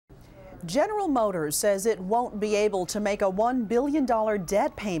General Motors says it won't be able to make a $1 billion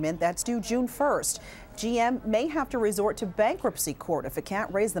debt payment that's due June 1st. GM may have to resort to bankruptcy court if it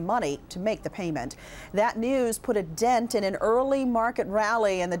can't raise the money to make the payment. That news put a dent in an early market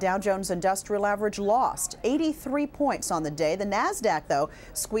rally, and the Dow Jones Industrial Average lost 83 points on the day. The Nasdaq, though,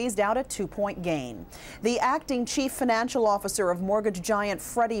 squeezed out a 2-point gain. The acting chief financial officer of mortgage giant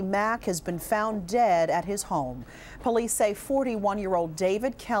Freddie has been found dead at his home. Police say 41-year-old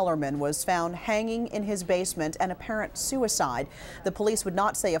David Kellerman was found hanging in his basement, an apparent suicide. The police would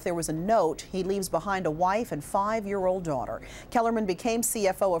not say if there was a note. He leaves behind a wife and 5-year-old daughter. Kellerman became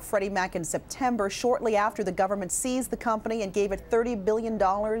CFO of Freddie Mac in September, shortly after the government seized the company and gave it $30 billion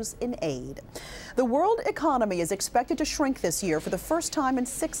in aid. The world economy is expected to shrink this year for the first time in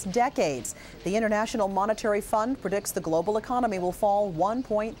 6 decades. The International Monetary Fund predicts the global economy will fall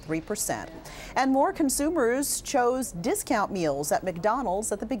 1.3%. And more consumers chose discount meals at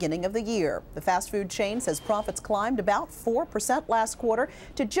McDonald's at the beginning of the year. The fast food chain says profits climbed about 4% last quarter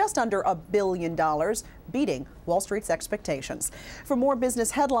to just under $1 billion, beating Wall Street's expectations. For more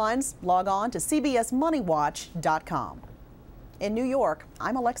business headlines, log on to CBSMoneyWatch.com. In New York,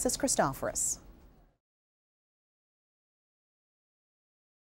 I'm Alexis Christoforous.